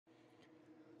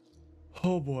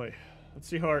Oh boy. Let's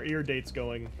see how our ear date's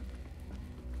going.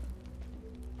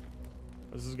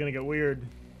 This is gonna get weird.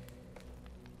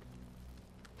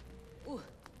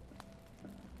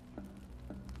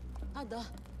 Ada.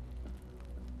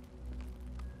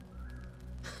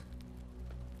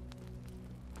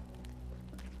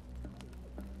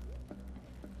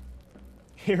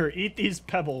 Here, eat these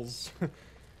pebbles.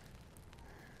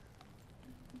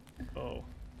 Oh.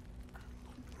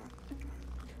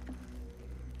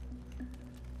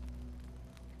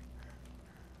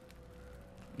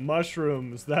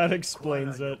 Mushrooms, that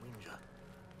explains it.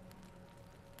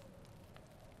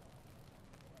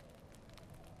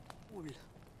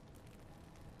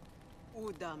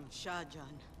 Udam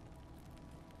Shajan.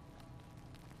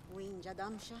 Wenja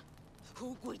Damsha.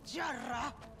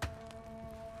 Hugujara.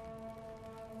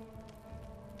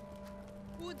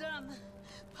 Udam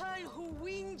Pal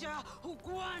Huwinja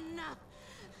Hugwana.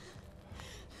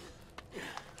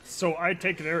 So I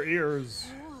take their ears.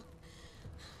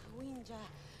 Wenja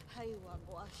Haiwa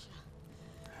Guasha.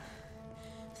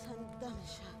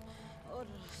 Sandamsha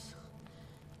Oros.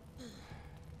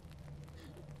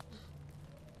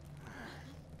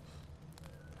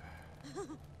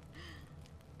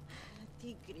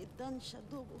 Tigre Dansha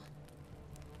Dogo.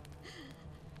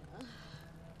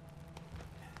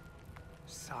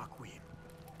 Sakwin.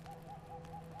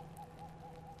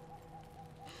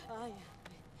 Ay.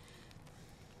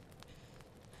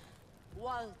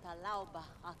 Walta Lauba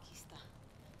Akista.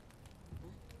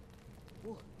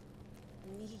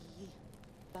 Ni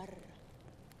Bar.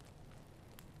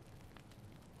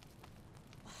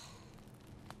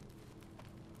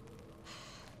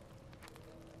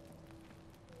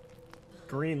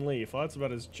 Green leaf. Well, that's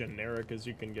about as generic as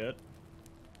you can get.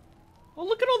 Oh,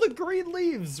 look at all the green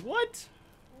leaves. What?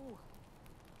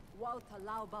 Walta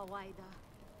Lauba Waida.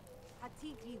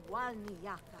 Hatiki Walni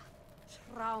Yaka.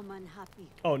 Shrauman Happy.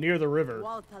 Oh, near the river.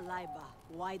 Walta Laiba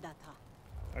Waidata.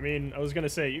 I mean, I was gonna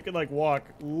say, you could like walk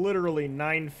literally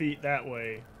 9 feet that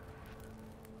way.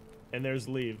 And there's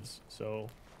leaves, so...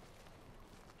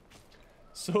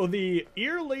 So the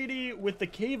ear lady with the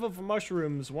cave of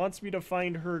mushrooms wants me to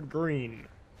find her green.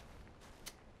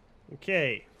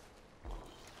 Okay.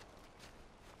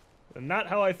 Not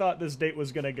how I thought this date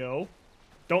was gonna go.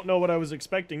 Don't know what I was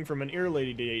expecting from an ear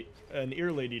lady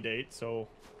date, so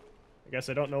I guess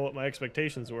I don't know what my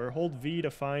expectations were. Hold V to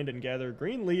find and gather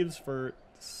green leaves for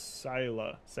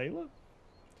Sayla. Sayla?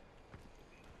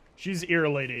 She's ear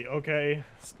lady, okay.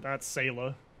 It's not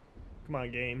Sayla. Come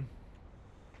on, game.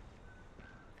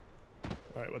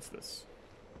 Alright, what's this?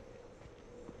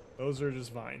 Those are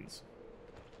just vines.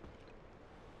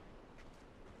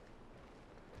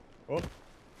 Oh.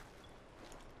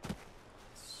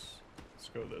 Let's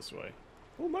go this way.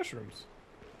 Oh, mushrooms.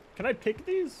 Can I pick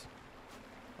these?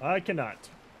 I cannot.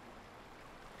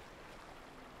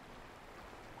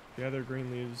 Gather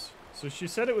green leaves. So she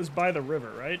said it was by the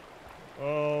river, right?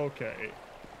 Okay.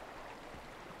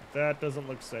 That doesn't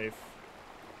look safe.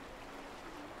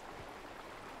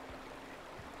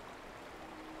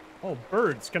 Oh,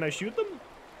 birds. Can I shoot them?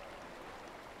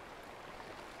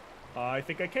 I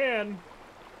think I can.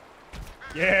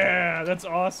 Yeah, that's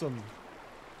awesome.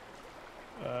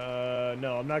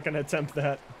 No, I'm not gonna attempt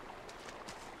that.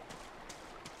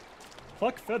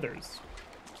 Pluck feathers.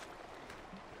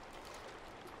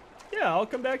 Yeah, I'll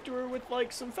come back to her with,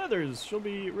 like, some feathers. She'll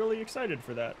be really excited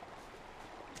for that.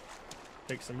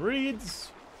 Take some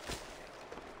reeds.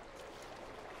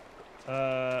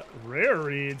 Rare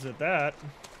reeds at that.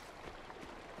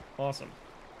 Awesome.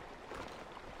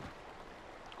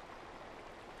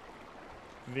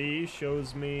 V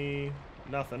shows me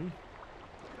nothing.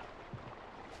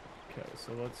 Okay,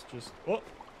 so let's just... Oh!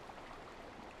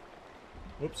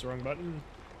 Whoops, wrong button.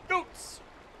 Goats!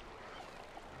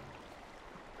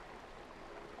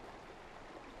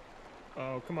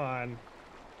 Oh, come on.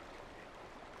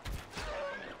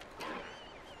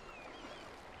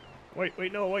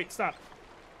 Wait, no, wait, stop.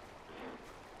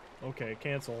 Okay,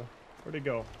 cancel. Where'd it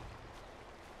go?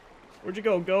 Where'd you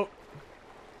go, goat?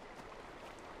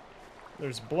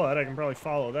 There's blood. I can probably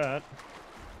follow that.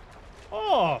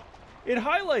 Oh! It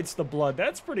highlights the blood.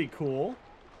 That's pretty cool.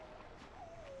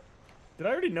 Did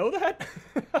I already know that?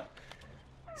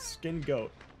 Skin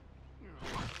goat.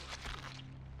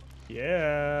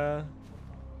 Yeah.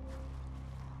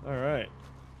 Alright.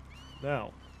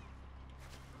 Now.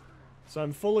 So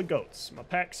I'm full of goats. My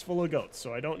pack's full of goats,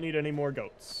 so I don't need any more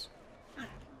goats.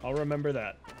 I'll remember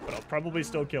that. But I'll probably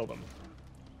still kill them.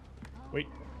 Wait.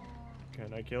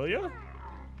 Can I kill you?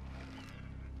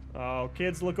 Oh,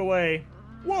 kids, look away.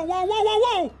 Whoa, whoa, whoa, whoa,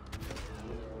 whoa!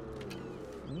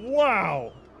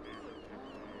 Wow!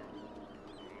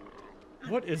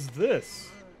 What is this?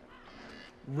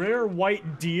 Rare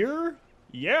white deer?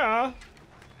 Yeah.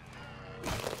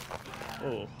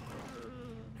 Oh.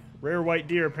 Rare white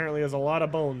deer apparently has a lot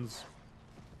of bones.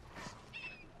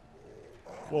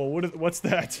 Whoa, what's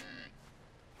that?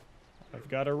 I've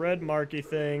got a red marky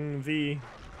thing, V.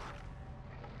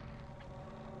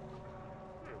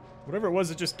 Whatever it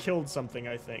was, it just killed something,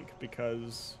 I think,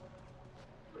 because...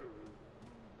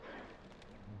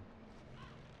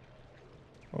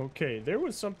 Okay, there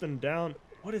was something down...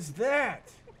 What is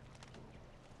that?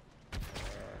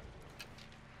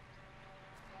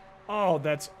 Oh,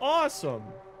 that's awesome!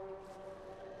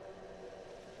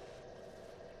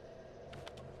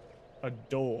 A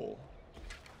dole.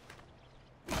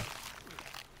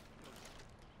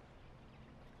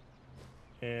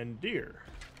 And deer.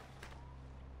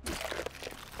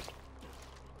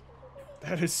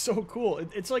 That is so cool.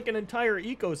 It's like an entire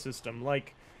ecosystem.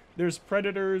 Like, there's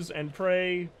predators and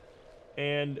prey,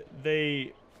 and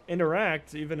they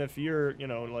interact even if you're, you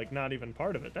know, like, not even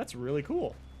part of it. That's really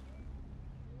cool.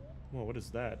 Whoa, what is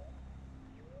that?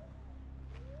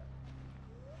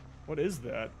 What is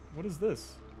that? What is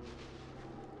this?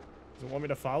 Does it want me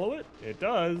to follow it? It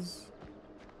does.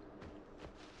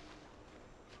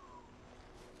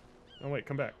 Oh, wait,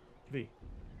 come back. V.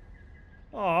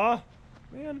 Aw,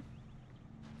 man.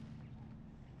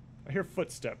 I hear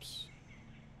footsteps.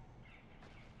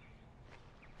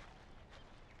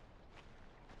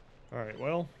 Alright,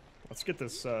 well, let's get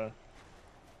this,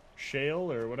 shale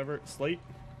or whatever, slate.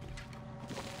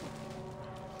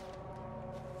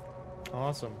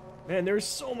 Awesome. Man, there's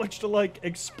so much to, like,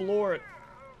 explore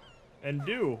and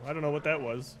do. I don't know what that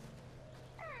was.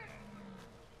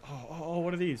 Oh,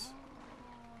 what are these?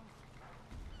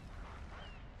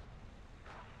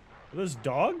 Are those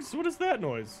dogs? What is that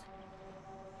noise?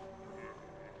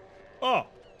 Oh.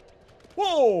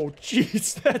 Whoa,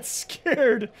 jeez, that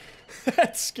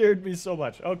scared me so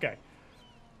much. Okay.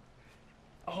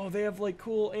 Oh, they have, like,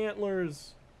 cool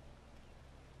antlers.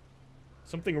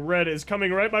 Something red is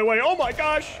coming right my way. Oh my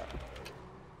gosh!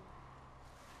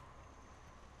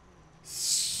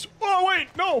 Oh, wait,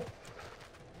 no!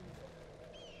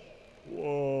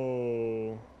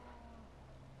 Whoa.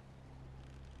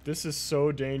 This is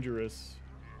so dangerous.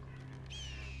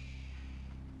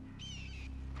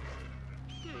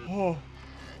 Oh.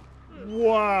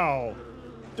 Wow.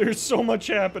 There's so much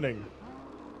happening.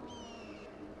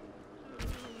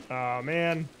 Aw,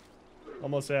 man.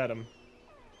 Almost had him.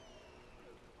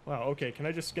 Wow, okay, can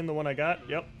I just skin the one I got?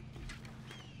 Yep.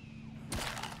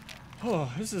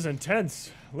 Oh, this is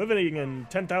intense. Living in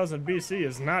 10,000 BC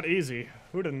is not easy.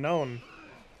 Who'd have known?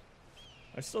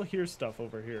 I still hear stuff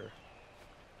over here.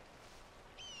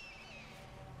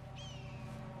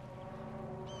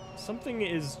 Something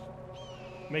is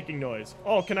making noise.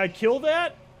 Oh, can I kill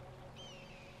that?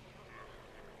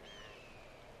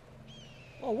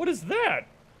 Oh, what is that?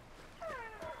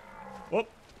 Whoop.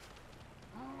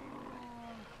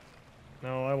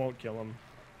 No, I won't kill him.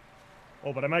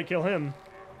 Oh, but I might kill him.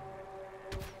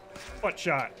 Butt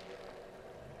shot.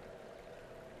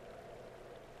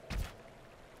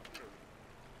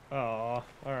 Oh,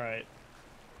 alright.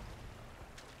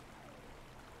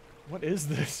 What is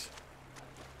this?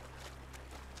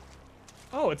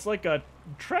 Oh, it's like a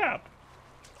trap.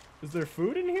 Is there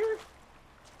food in here?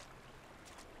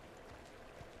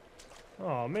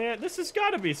 Oh man, this has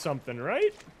gotta be something,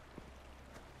 right?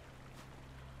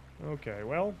 Okay,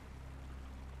 well.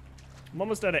 I'm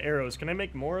almost out of arrows. Can I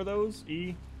make more of those?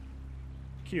 E.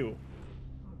 Q.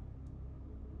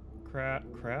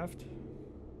 Craft?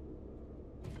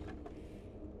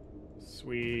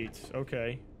 Sweet.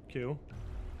 Okay. Q.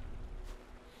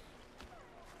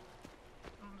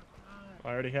 I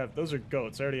already have... Those are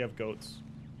goats. I already have goats.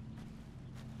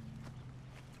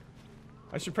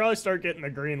 I should probably start getting the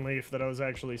green leaf that I was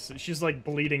actually... She's, like,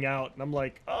 bleeding out. And I'm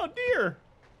like, oh, dear!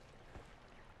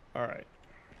 Alright.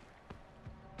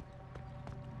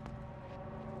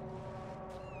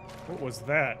 What was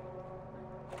that?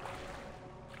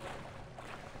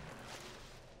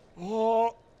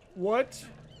 Oh, what?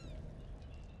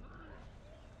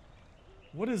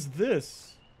 What is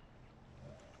this?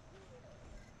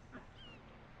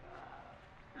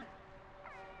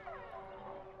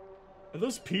 Are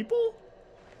those people?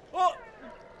 Oh!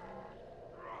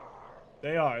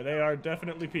 They are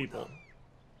definitely people.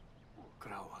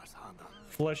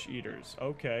 Flesh eaters,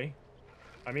 okay.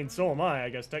 I mean, so am I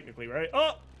guess, technically, right?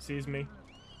 Oh! Sees me.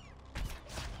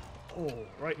 Oh,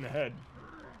 right in the head.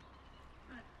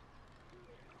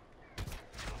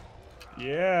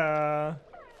 Yeah.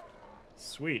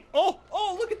 Sweet. Oh!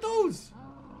 Oh, look at those!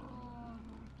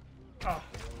 Ah.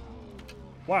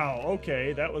 Wow,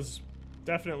 okay, that was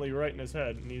definitely right in his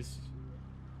head, and he's...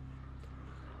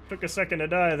 Took a second to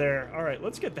die there. Alright,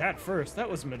 let's get that first. That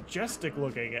was majestic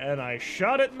looking, and I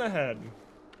shot it in the head.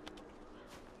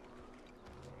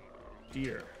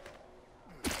 Deer.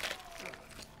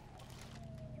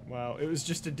 Wow, it was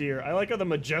just a deer. I like how the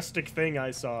majestic thing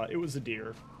I saw, it was a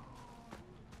deer.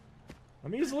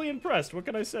 I'm easily impressed, what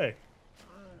can I say?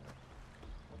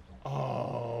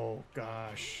 Oh,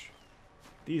 gosh.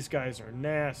 These guys are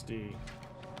nasty.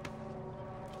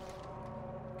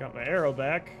 Got my arrow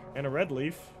back, and a red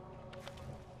leaf.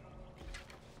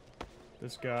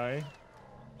 This guy.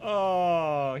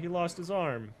 Oh, he lost his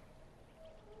arm.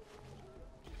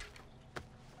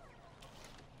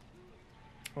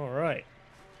 Alright.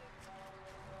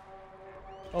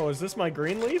 Oh, is this my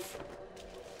green leaf?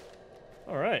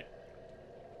 Alright.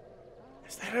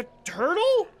 Is that a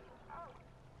turtle?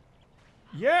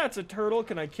 Yeah, it's a turtle.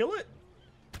 Can I kill it?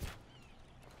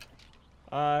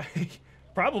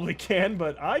 Probably can,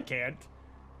 but I can't.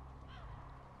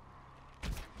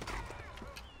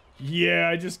 Yeah,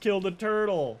 I just killed a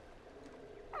turtle.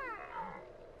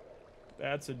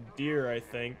 That's a deer, I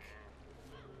think.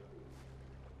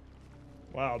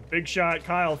 Wow, big shot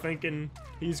Kyle thinking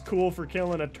he's cool for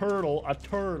killing a turtle. A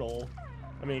turtle.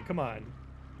 I mean, come on.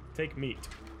 Take meat.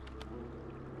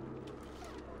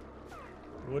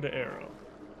 Wood arrow.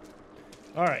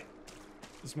 Alright.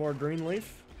 Is more green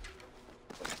leaf?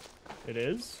 It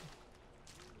is.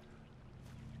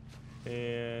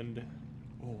 And...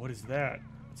 oh, what is that?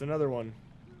 It's another one.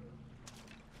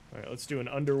 Alright, let's do an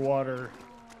underwater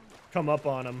come up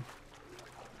on him.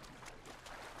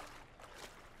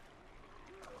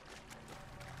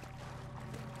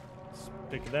 Let's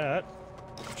pick that.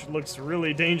 Which looks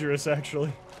really dangerous,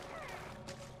 actually.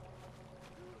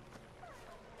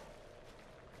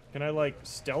 Can I, like,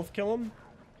 stealth kill him?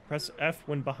 Press F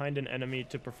when behind an enemy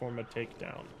to perform a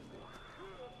takedown.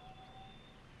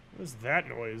 What is that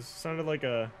noise? Sounded like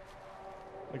a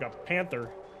panther.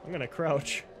 I'm gonna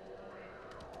crouch.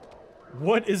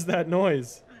 What is that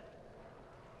noise?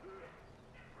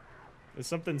 Is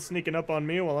something sneaking up on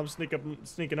me while I'm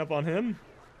sneaking up on him?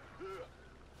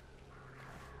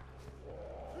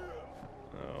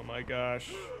 Oh my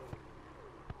gosh.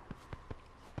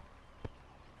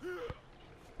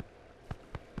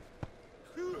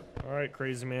 Alright,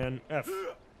 crazy man. F.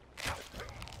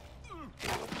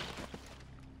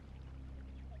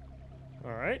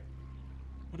 Alright.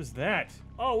 What is that?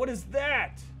 Oh, what is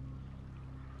that?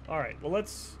 Alright, well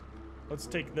let's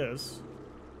take this.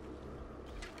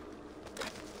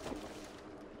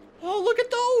 Oh, look at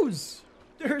those!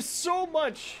 There's so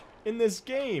much in this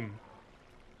game.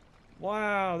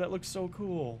 Wow, that looks so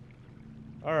cool.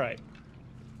 Alright.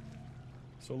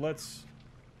 So let's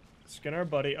skin our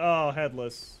buddy. Oh,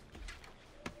 headless.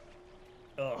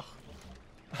 Ugh.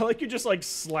 I like you just like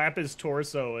slap his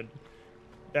torso and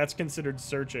that's considered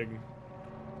searching.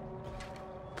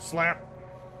 Slap.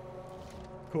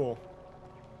 Cool.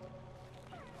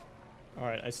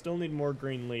 Alright, I still need more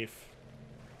green leaf.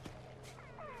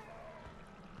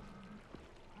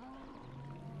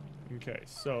 Okay,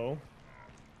 so...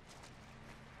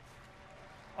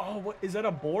 oh, what? Is that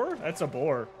a boar? That's a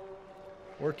boar.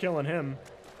 We're killing him.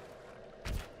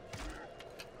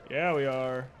 Yeah, we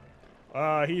are.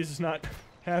 He's not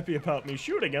happy about me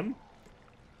shooting him.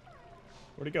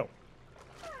 Where'd he go?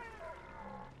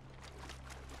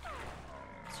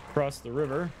 Let's cross the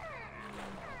river.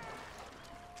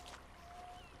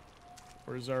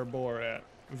 Where's our boar at?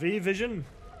 V vision?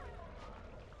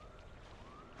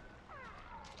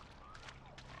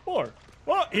 Boar.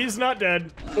 Oh, he's not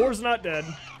dead. Boar's not dead.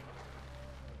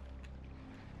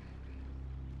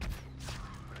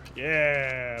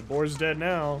 Yeah, boar's dead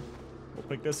now. We'll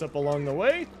pick this up along the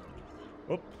way.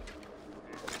 Whoop.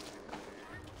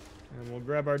 And we'll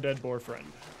grab our dead boar friend.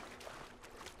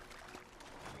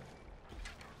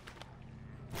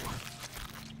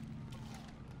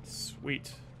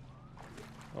 Sweet.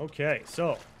 Okay,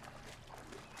 so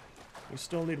we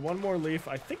still need one more leaf.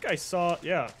 I think I saw...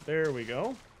 yeah, there we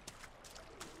go.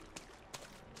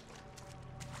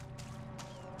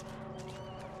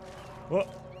 Whoa.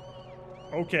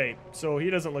 Okay, so he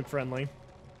doesn't look friendly.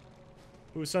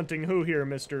 Who's hunting who here,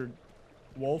 Mr.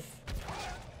 Wolf?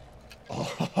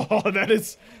 Oh, that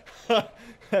is...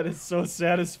 that is so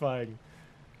satisfying.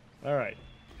 Alright.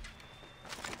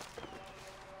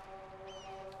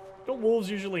 Don't wolves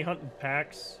usually hunt in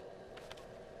packs?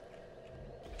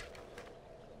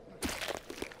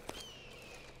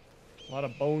 A lot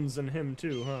of bones in him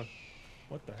too, huh?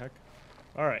 What the heck?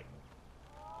 Alright.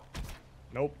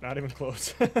 Nope, not even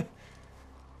close.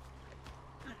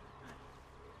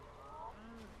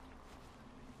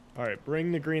 Alright,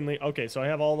 bring the green leaf. Okay, so I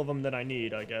have all of them that I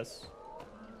need, I guess.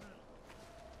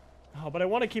 Oh, but I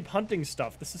want to keep hunting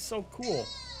stuff. This is so cool.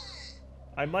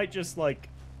 I might just, like,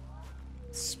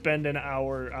 spend an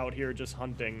hour out here just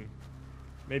hunting.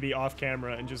 Maybe off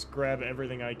camera and just grab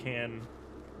everything I can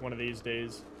one of these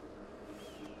days.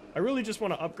 I really just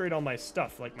want to upgrade all my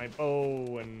stuff, like my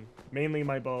bow and mainly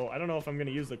my bow. I don't know if I'm going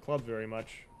to use the club very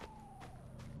much,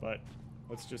 but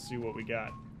let's just see what we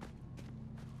got.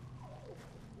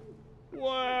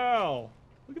 Wow!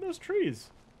 Look at those trees.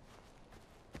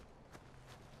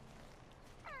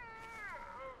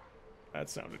 That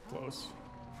sounded close.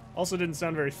 Also didn't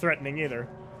sound very threatening either.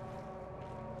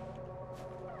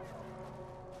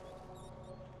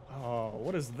 Oh,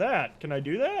 what is that? Can I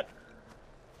do that?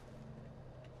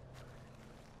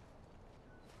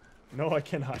 No, I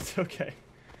cannot. Okay.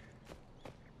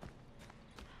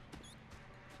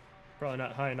 Probably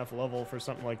not high enough level for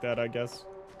something like that, I guess.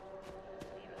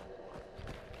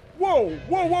 Whoa!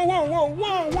 Whoa, whoa, whoa, whoa,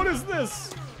 whoa! What is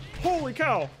this? Holy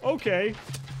cow! Okay.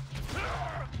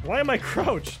 Why am I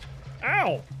crouched?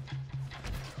 Ow!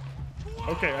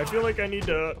 Okay, I feel like I need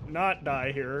to not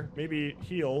die here. Maybe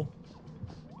heal.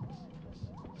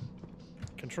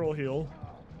 Control heal.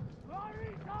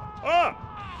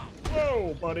 Ah!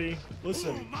 Whoa, buddy.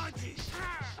 Listen.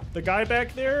 The guy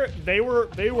back there, they were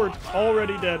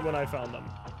already dead when I found them.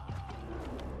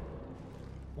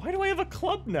 Why do I have a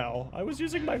club now? I was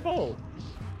using my bow.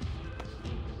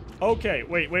 Okay,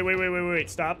 wait,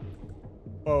 stop.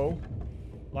 Bow.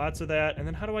 Lots of that. And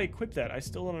then how do I equip that? I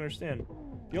still don't understand.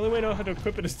 The only way I know how to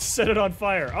equip it is to set it on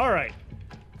fire. All right.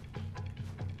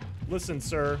 Listen,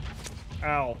 sir.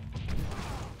 Ow.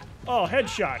 Oh,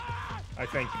 headshot, I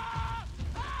think.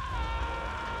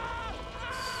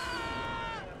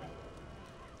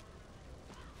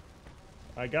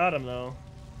 I got him, though.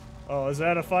 Oh, is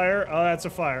that a fire? Oh, that's a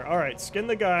fire. All right, skin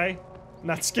the guy.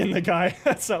 Not skin the guy.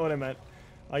 That's not what I meant.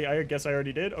 I guess I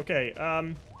already did. Okay,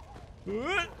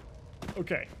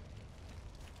 okay.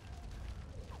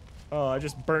 Oh, I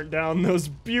just burnt down those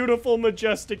beautiful,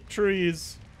 majestic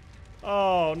trees.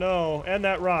 Oh, no. And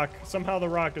that rock. Somehow the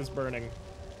rock is burning.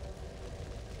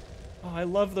 Oh, I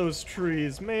love those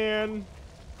trees, man.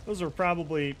 Those are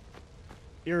probably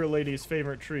Ear Lady's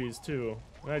favorite trees, too.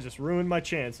 I just ruined my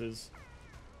chances.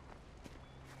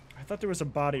 I thought there was a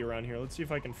body around here. Let's see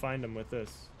if I can find him with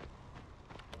this.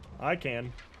 I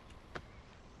can.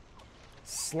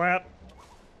 Slap.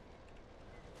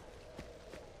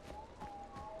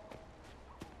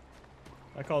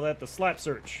 I call that the slap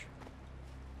search.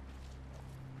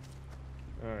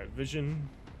 Alright, vision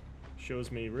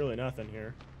shows me really nothing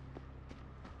here.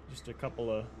 Just a couple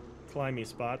of climby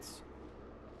spots.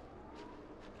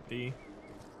 V.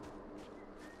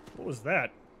 What was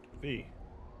that? V.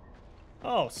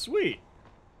 Oh, sweet.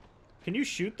 Can you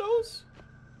shoot those?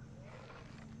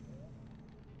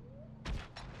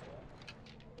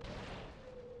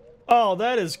 Oh,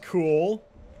 that is cool.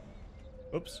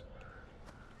 Oops.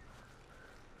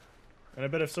 And I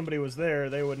bet if somebody was there,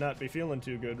 they would not be feeling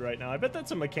too good right now. I bet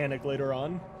that's a mechanic later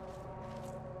on.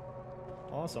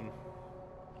 Awesome.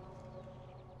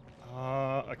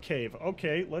 A cave.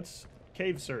 Okay, let's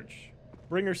cave search.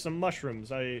 Bring her some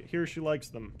mushrooms. I hear she likes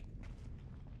them.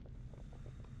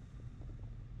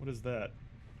 What is that?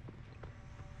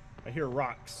 I hear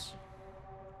rocks.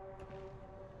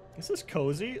 This is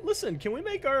cozy. Listen, can we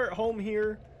make our home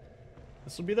here?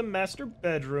 This will be the master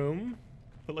bedroom.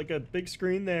 Put like a big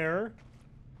screen there.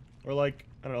 Or like,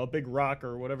 I don't know, a big rock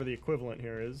or whatever the equivalent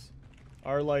here is.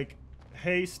 Our like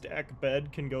haystack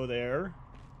bed can go there.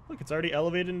 Look, it's already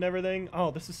elevated and everything. Oh,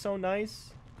 this is so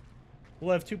nice.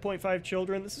 We'll have 2.5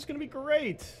 children. This is going to be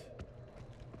great.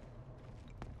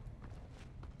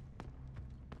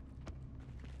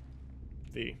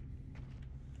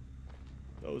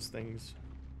 Those things.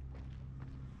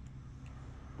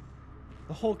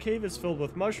 The whole cave is filled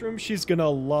with mushrooms. She's gonna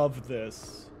love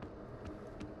this.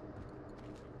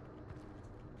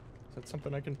 Is that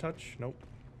something I can touch? Nope.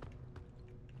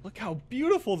 Look how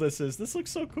beautiful this is. This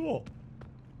looks so cool.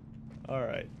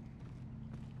 Alright.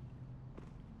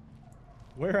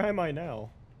 Where am I now?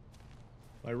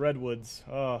 My redwoods.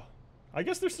 I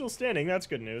guess they're still standing. That's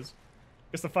good news.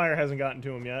 Guess the fire hasn't gotten to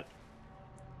them yet.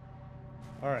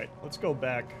 Alright, let's go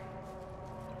back.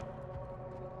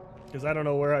 Because I don't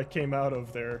know where I came out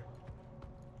of there.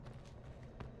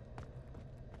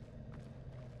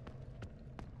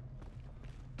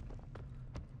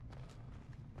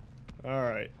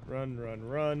 Alright, run, run,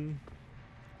 run.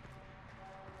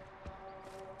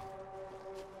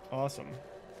 Awesome.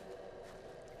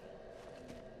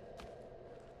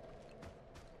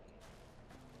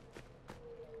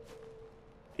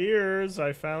 Ears,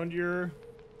 I found your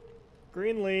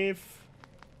green leaf.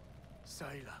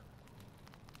 Sailor.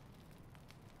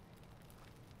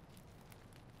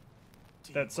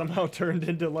 That somehow turned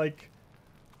into, like,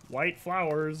 white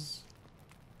flowers.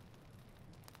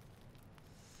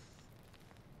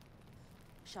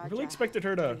 I really expected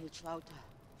her to...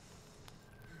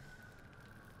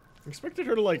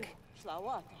 like,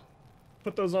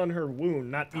 put those on her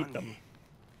wound, not eat them.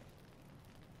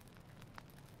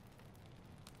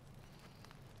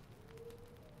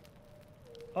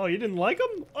 Oh, you didn't like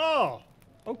them? Oh!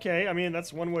 Okay, I mean,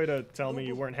 that's one way to tell me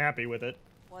you weren't happy with it.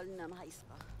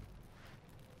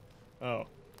 Oh.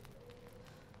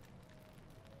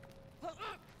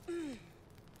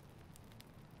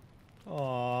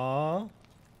 Aww.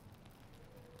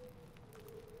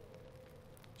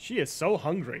 She is so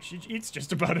hungry. She eats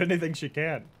just about anything she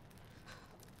can.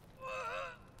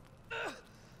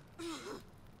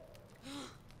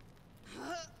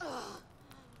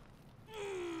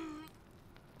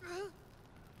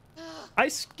 I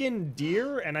skinned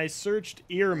deer and I searched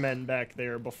earmen back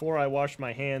there before I washed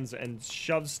my hands and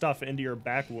shoved stuff into your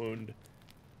back wound.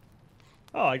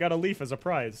 Oh, I got a leaf as a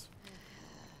prize.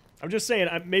 I'm just saying,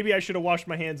 maybe I should have washed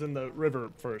my hands in the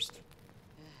river first.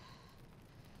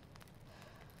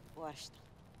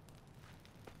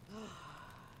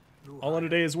 All in a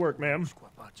day's work, ma'am.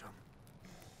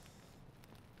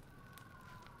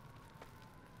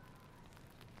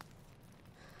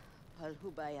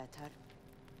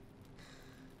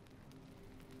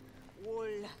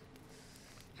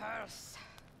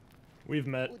 We've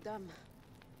met.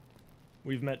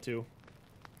 We've met too.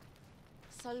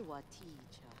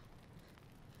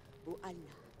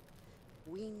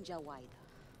 Wenja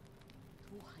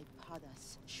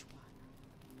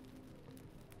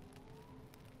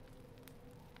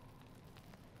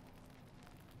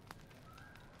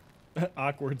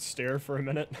awkward stare for a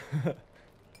minute.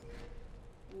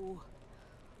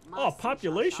 Oh,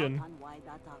 population.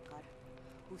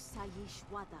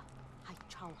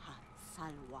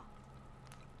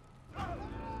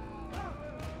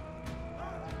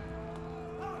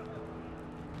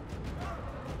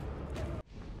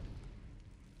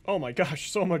 Oh my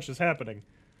gosh, so much is happening.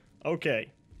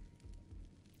 Okay.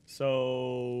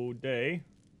 So, day.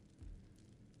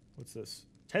 What's this?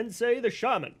 Tensei the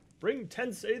Shaman. Bring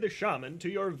Tensei the Shaman to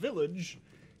your village.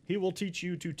 He will teach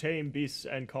you to tame beasts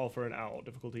and call for an owl.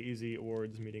 Difficulty easy,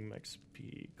 awards, meeting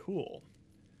XP. Cool.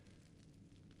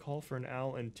 Call for an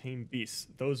owl and tame beasts.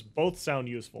 Those both sound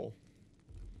useful.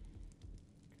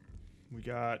 We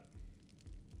got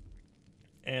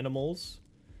animals.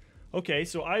 Okay,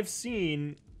 so I've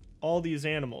seen all these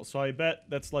animals, so I bet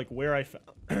that's like where I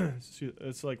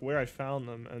it's like where I found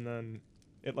them, and then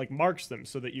it like marks them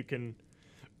so that you can,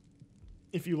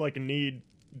 if you like need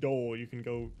dole, you can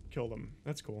go kill them.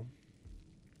 That's cool.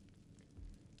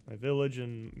 My village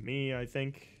and me, I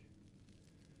think.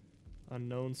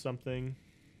 Unknown something.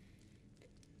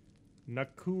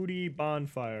 Nakuri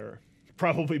bonfire.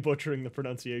 Probably butchering the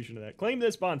pronunciation of that. Claim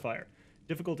this bonfire.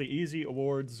 Difficulty easy,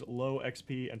 awards, low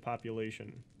XP, and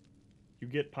population. You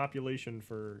get population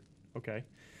for... Okay.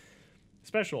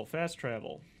 Special, fast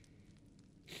travel.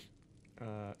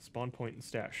 Spawn point and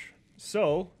stash.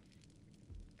 So,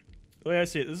 the way I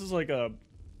see it, this is like a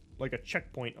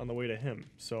checkpoint on the way to him.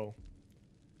 So,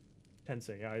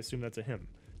 Tensei, yeah, I assume that's a him.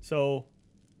 So,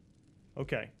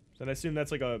 okay. Then I assume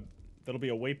that's like a... That'll be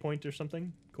a waypoint or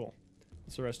something? Cool.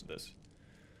 What's the rest of this?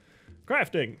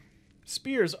 Crafting.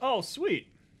 Spears. Oh,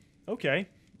 sweet. Okay.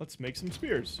 Let's make some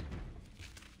spears.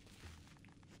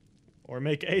 Or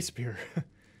make a spear.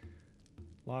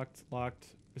 Locked, locked.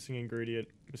 Missing ingredient.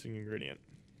 Missing ingredient.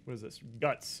 What is this?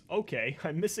 Guts. Okay.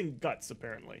 I'm missing guts,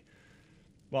 apparently.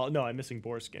 Well, no, I'm missing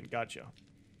boar skin. Gotcha.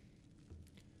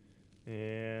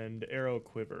 And arrow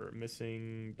quiver.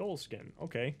 Missing dole skin.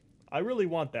 Okay. I really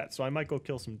want that, so I might go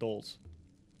kill some doles.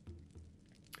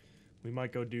 We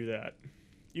might go do that.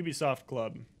 Ubisoft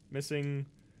Club. Missing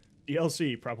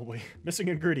DLC, probably. Missing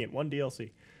ingredient. 1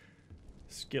 DLC.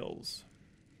 Skills.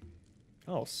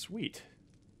 Oh, sweet.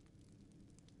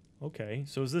 Okay,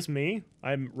 so is this me?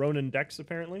 I'm Ronan Dex,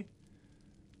 apparently.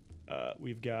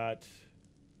 We've got...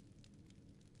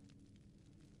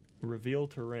 Reveal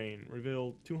terrain.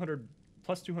 Reveal 200...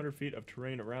 plus 200 feet of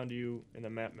terrain around you in the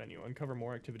map menu. Uncover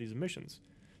more activities and missions.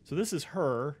 So this is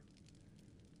her.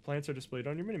 Plants are displayed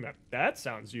on your minimap. That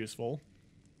sounds useful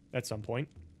at some point.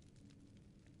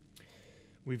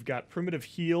 We've got primitive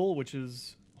heal, which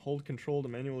is hold control to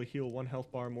manually heal 1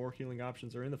 health bar. More healing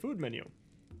options are in the food menu.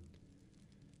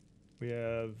 We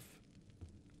have...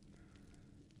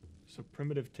 So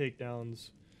primitive takedowns.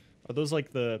 Are those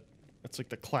like the... That's like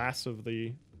the class of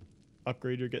the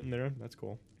upgrade you're getting there. That's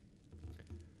cool.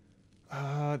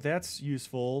 That's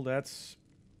useful. That's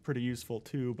pretty useful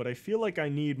too, but I feel like I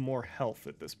need more health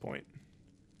at this point.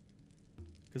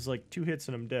 Because, like, 2 hits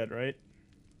and I'm dead, right?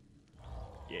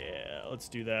 Yeah, let's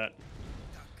do that.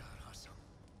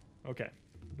 Okay.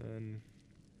 Then...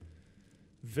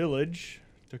 village.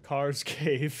 Takkar's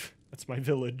cave. That's my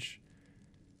village.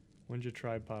 Wenja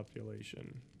tribe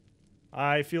population.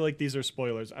 I feel like these are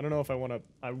spoilers. I don't know if I want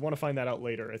to find that out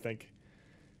later, I think.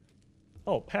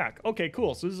 Oh, pack. Okay,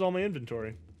 cool. So this is all my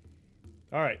inventory.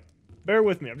 All right. Bear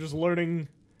with me. I'm just learning,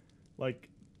 like,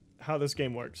 how this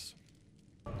game works.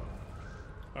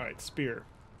 All right, spear.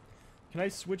 Can I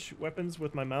switch weapons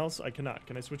with my mouse? I cannot.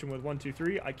 Can I switch them with 1, 2,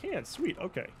 3? I can. Sweet.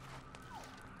 Okay.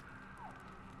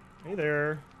 Hey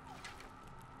there.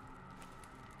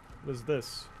 What is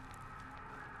this?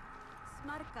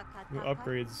 New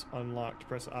upgrades unlocked.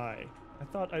 Press I. I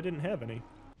thought I didn't have any.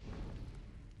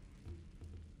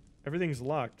 Everything's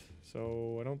locked,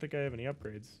 so I don't think I have any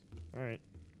upgrades. Alright.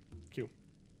 Q.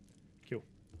 Q.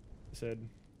 I said,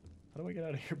 how do I get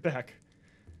out of here back?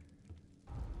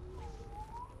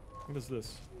 What is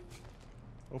this?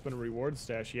 Open a reward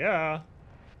stash. Yeah!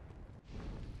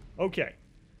 Okay.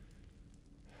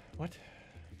 What?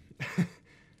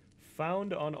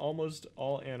 Found on almost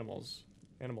all animals.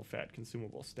 Animal fat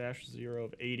consumable. Stash 0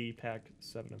 of 80, pack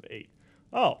 7 of 8.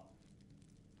 Oh!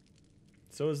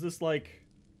 So is this like...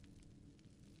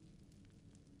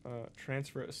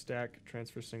 transfer a stack,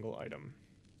 transfer single item.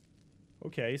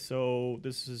 Okay, so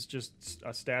this is just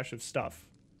a stash of stuff.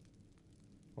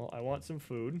 Well, I want some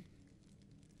food.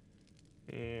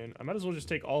 And I might as well just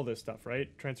take all this stuff,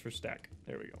 right? Transfer stack.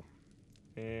 There we go.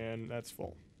 And that's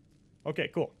full. Okay,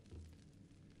 cool.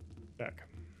 Back.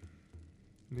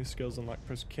 New skills unlocked.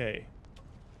 Press K.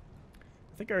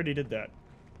 I think I already did that.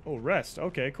 Oh, rest.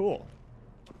 Okay, cool.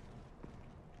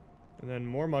 And then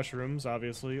more mushrooms,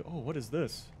 obviously. Oh, what is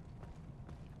this?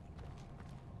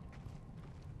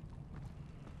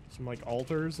 Some, like,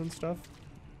 altars and stuff.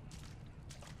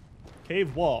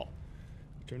 Cave wall.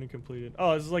 Journey completed.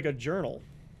 Oh, this is like a journal.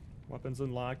 Weapons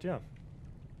unlocked. Yeah.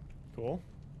 Cool.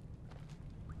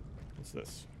 What's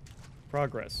this?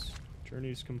 Progress.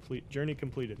 Journey's complete. Journey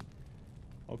completed.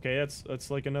 Okay, that's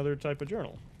like another type of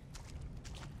journal.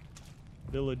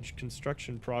 Village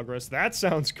construction progress. That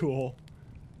sounds cool.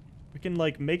 We can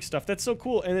like make stuff. That's so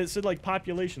cool. And it said like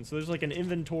population. So there's like an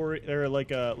inventory or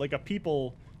like a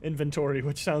people inventory,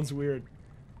 which sounds weird.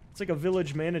 It's like a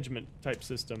village management type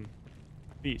system.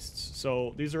 Beasts.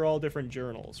 So these are all different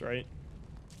journals, right?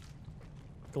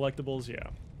 Collectibles, yeah.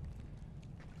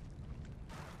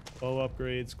 Bow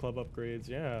upgrades, club upgrades,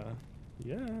 yeah.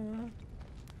 Yeah.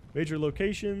 Major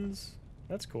locations.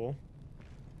 That's cool.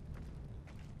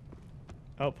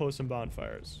 Outposts and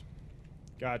bonfires.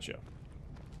 Gotcha.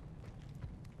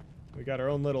 We got our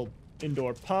own little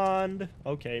indoor pond.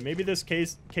 Okay, maybe this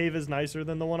cave is nicer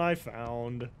than the one I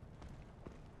found.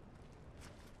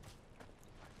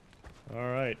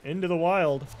 Alright, into the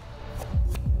wild.